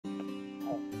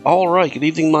Alright, good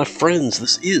evening my friends,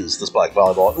 this is the Spike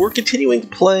Volleyball, and we're continuing to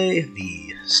play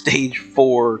the Stage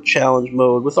 4 Challenge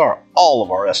mode with all of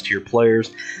our S-tier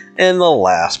players, and the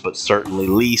last but certainly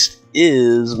least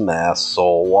is Masked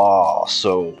Sohlwa.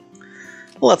 So,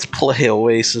 let's play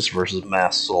Oasis versus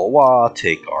Masked Sohlwa,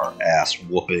 take our ass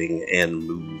whooping, and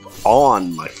move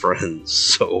on, my friends.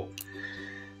 So,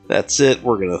 that's it,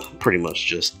 we're gonna pretty much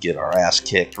just get our ass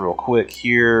kicked real quick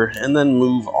here, and then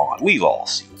move on. We've all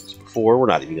seen we're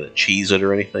not even going to cheese it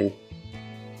or anything.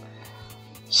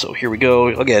 So here we go.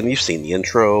 Again, you've seen the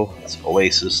intro. It's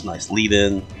Oasis, nice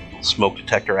lead-in, smoke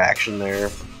detector action there.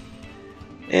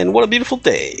 And what a beautiful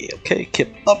day. Okay,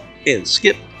 kip up and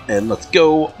skip, and let's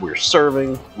go. We're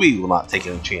serving. We will not take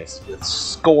any chances with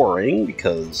scoring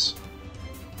because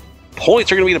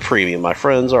points are going to be the premium, my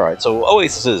friends. Alright, so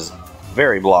Oasis is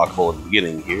very blockable in the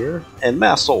beginning here, and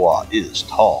Masked Sohlwa is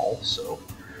tall, so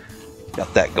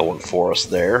got that going for us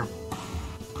there.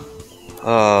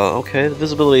 Okay, the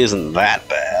visibility isn't that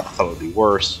bad. I thought it would be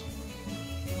worse.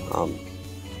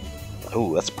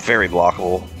 Oh, that's very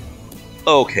blockable.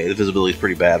 Okay, the visibility is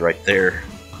pretty bad right there.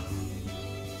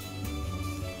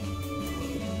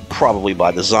 Probably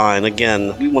by design.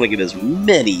 Again, we want to get as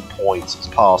many points as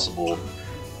possible,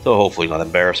 so hopefully not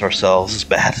embarrass ourselves as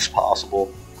bad as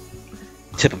possible.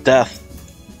 Tip of death.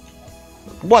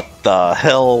 What the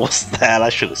hell was that? I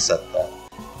should have said that.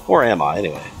 Where am I,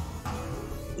 anyway?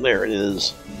 There it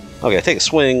is. Okay, take a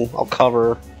swing. I'll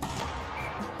cover.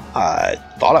 I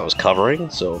thought I was covering,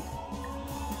 so...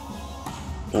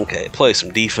 Okay, play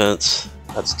some defense.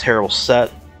 That's a terrible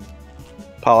set.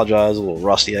 Apologize, a little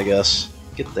rusty, I guess.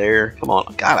 Get there. Come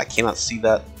on. God, I cannot see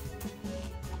that.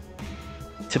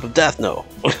 Tip of death? No.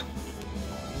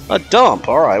 A dump!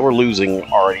 Alright, we're losing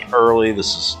already early.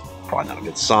 This is probably not a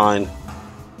good sign.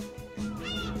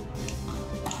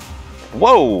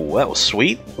 Whoa, that was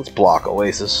sweet. Let's block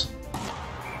Oasis.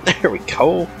 There we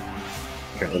go.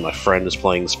 Apparently my friend is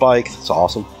playing the spike. That's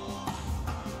awesome.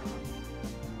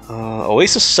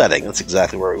 Oasis setting. That's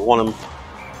exactly where we want him.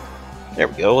 There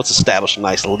we go. Let's establish a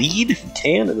nice lead if we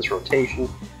can in this rotation.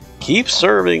 Keep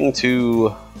serving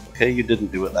to... Okay, you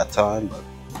didn't do it that time, but...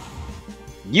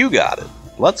 You got it.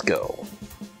 Let's go.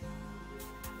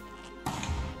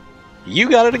 You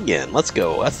got it again. Let's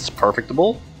go. That's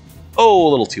perfectable. Oh, a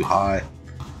little too high.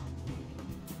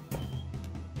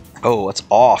 Oh, it's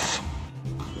off.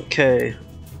 Okay.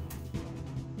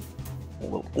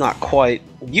 Well, not quite.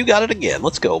 You got it again.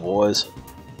 Let's go, boys.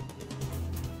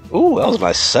 Ooh, that was a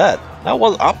nice set. That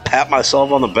was. I'll pat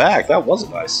myself on the back. That was a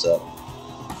nice set.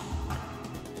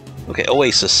 Okay,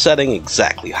 Oasis setting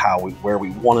exactly where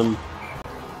we want him.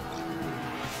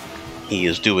 He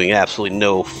is doing absolutely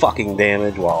no fucking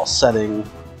damage while setting.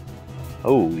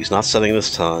 Oh, he's not setting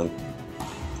this time.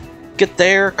 Get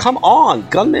there! Come on,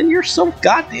 gunman! You're so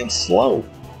goddamn slow.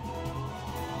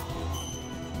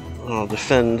 Oh,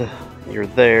 defend. You're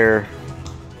there.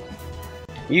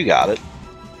 You got it.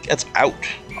 That's out.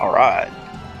 All right,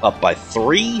 up by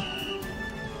 3.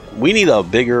 We need a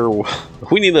bigger.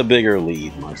 We need a bigger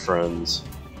lead, my friends.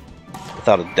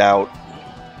 Without a doubt,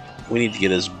 we need to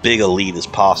get as big a lead as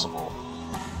possible.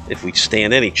 If we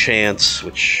stand any chance,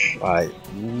 which I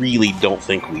really don't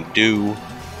think we do.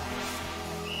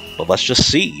 But let's just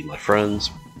see, my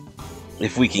friends.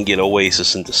 If we can get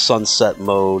Oasis into sunset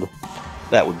mode,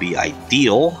 that would be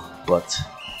ideal. But,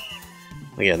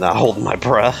 again, not holding my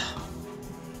breath.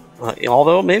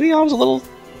 Although, maybe I was a little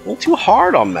too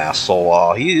hard on Masked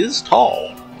Sohlwa. He is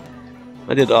tall.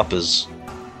 I did up his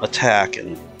attack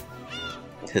and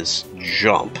his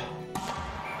jump.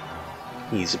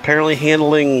 He's apparently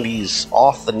handling these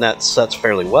off-the-net sets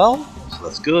fairly well, so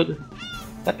that's good.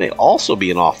 That may also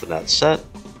be an off-the-net set.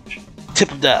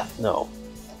 Tip of death. No.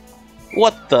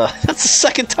 What the? That's the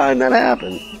second time that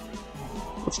happened.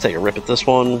 Let's take a rip at this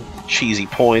one. Cheesy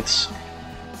points.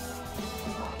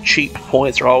 Cheap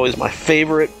points are always my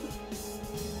favorite.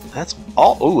 That's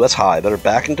all. Ooh, that's high. Better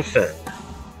back and defend.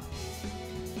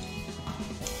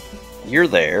 You're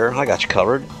there. I got you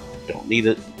covered. Don't need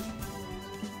it.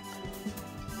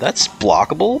 That's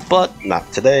blockable, but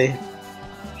not today.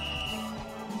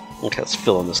 Okay, let's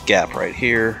fill in this gap right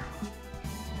here.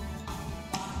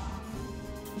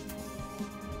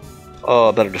 Oh,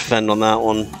 I better defend on that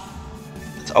one.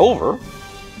 It's over.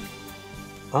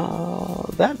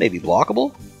 That may be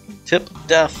blockable. Tip,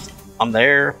 death. I'm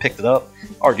there. Picked it up.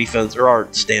 Our defense, or our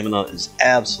stamina is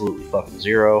absolutely fucking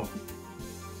 0.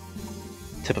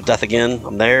 Tip of death again.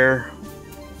 I'm there.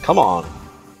 Come on.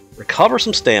 Recover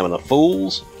some stamina,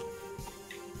 fools.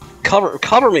 Cover me,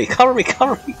 cover me, cover me,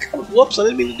 cover me. Whoops, I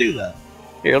didn't mean to do that.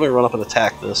 Here, let me run up and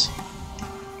attack this.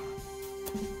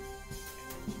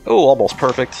 Oh, almost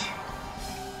perfect.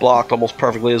 Blocked almost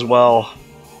perfectly as well.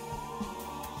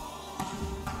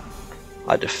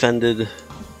 I defended.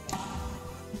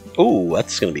 Oh,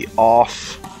 that's going to be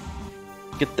off.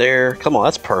 Get there. Come on,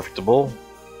 that's perfectable.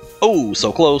 Oh,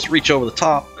 so close. Reach over the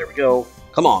top. There we go.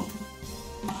 Come on.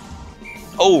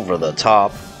 Over the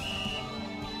top.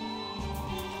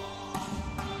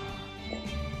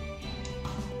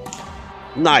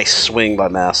 Nice swing by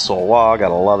Masked Sohlwa.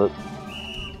 Gotta love it.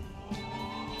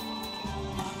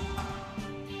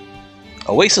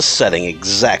 OASIS setting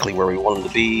exactly where we want him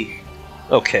to be.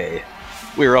 Okay.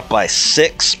 We were up by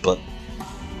 6, but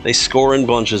they score in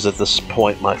bunches at this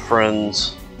point, my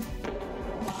friends.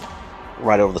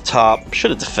 Right over the top.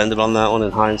 Should have defended on that one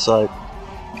in hindsight.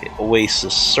 Okay,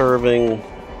 OASIS serving.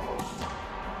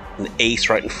 An ace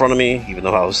right in front of me, even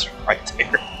though I was right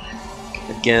there.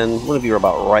 Again, I'm going to be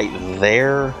about right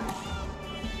there.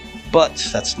 But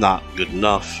that's not good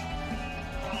enough.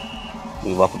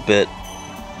 Move up a bit.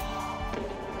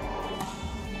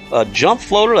 A jump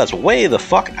floater, that's way the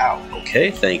fuck out. Okay,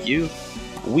 thank you.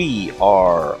 We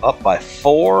are up by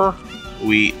 4.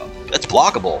 It's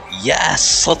blockable.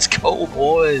 Yes, let's go,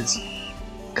 boys.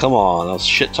 Come on, I was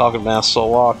shit talking Masked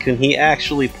Sohlwa. Can he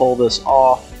actually pull this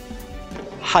off?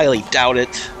 Highly doubt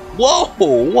it. Whoa,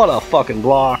 what a fucking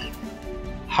block.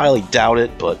 Highly doubt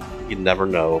it, but you never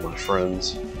know, my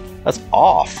friends. That's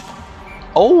off.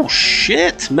 Oh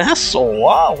shit, Masked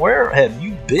Sohlwa, where have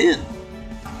you been?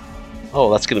 Oh,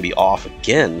 that's gonna be off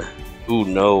again. Ooh,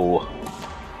 no.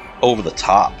 Over the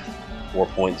top.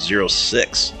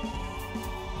 4.06.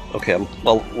 Okay, I'm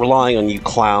relying on you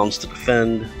clowns to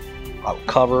defend. I'll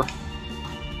cover.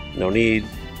 No need.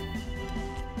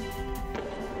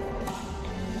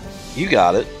 You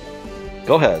got it.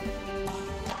 Go ahead.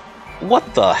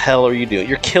 What the hell are you doing?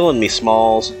 You're killing me,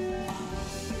 Smalls.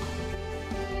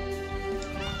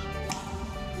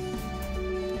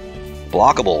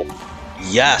 Blockable.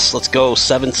 Yes, let's go.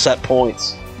 7 set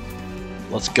points.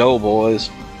 Let's go, boys.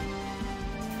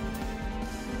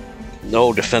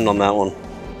 No, defend on that one.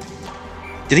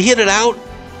 Did he hit it out?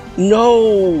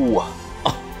 No!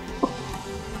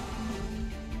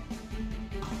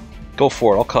 Go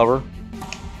for it, I'll cover.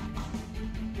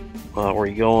 Where are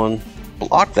you going?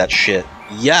 Block that shit.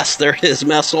 Yes, there it is.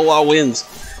 Masked Sohlwa wins.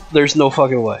 There's no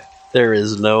fucking way. There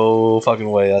is no fucking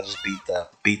way I just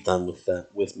beat them with that,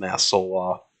 with Masked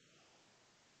Sohlwa.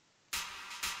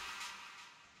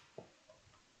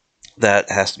 That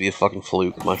has to be a fucking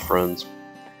fluke, my friends.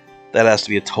 That has to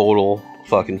be a total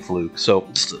fucking fluke. So,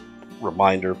 just a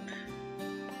reminder.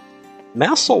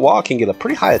 Masked Sohlwa can get a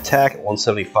pretty high attack at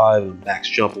 175 and max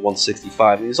jump at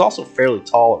 165. And he's also fairly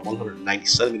tall at 190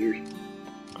 centimeters.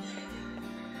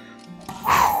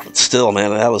 But still,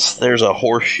 man, there's a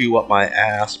horseshoe up my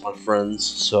ass, my friends.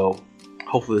 So,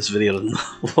 hopefully this video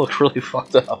doesn't look really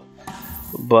fucked up.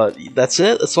 But that's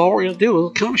it. That's all we're going to do.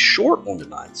 It's kind of a short one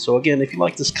tonight. So again, if you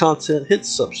like this content, hit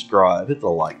subscribe, hit the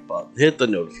like button, hit the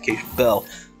notification bell,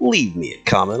 leave me a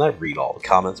comment. I read all the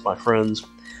comments, my friends.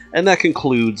 And that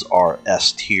concludes our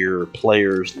S tier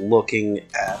players looking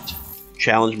at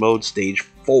challenge mode stage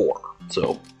 4.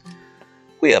 So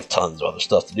we have tons of other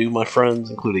stuff to do, my friends,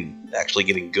 including actually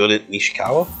getting good at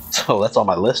Nishikawa. So that's on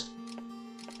my list.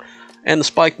 And the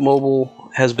Spike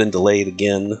Mobile has been delayed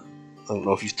again. I don't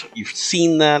know if you've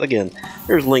seen that. Again,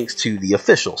 there's links to the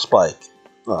official Spike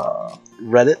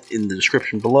Reddit in the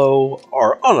description below,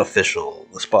 our unofficial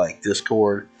The Spike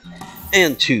Discord,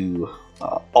 and to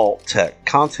alt tech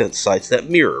content sites that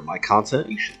mirror my content.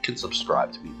 You can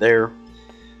subscribe to me there.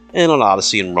 And on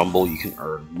Odyssey and Rumble, you can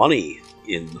earn money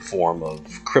in the form of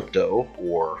crypto,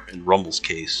 or in Rumble's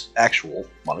case, actual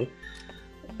money,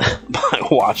 by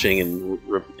watching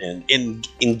and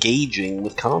engaging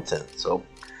with content. So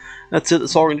that's it.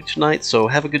 That's all we're going to do tonight. So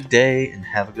have a good day and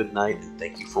have a good night. And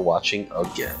thank you for watching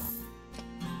again.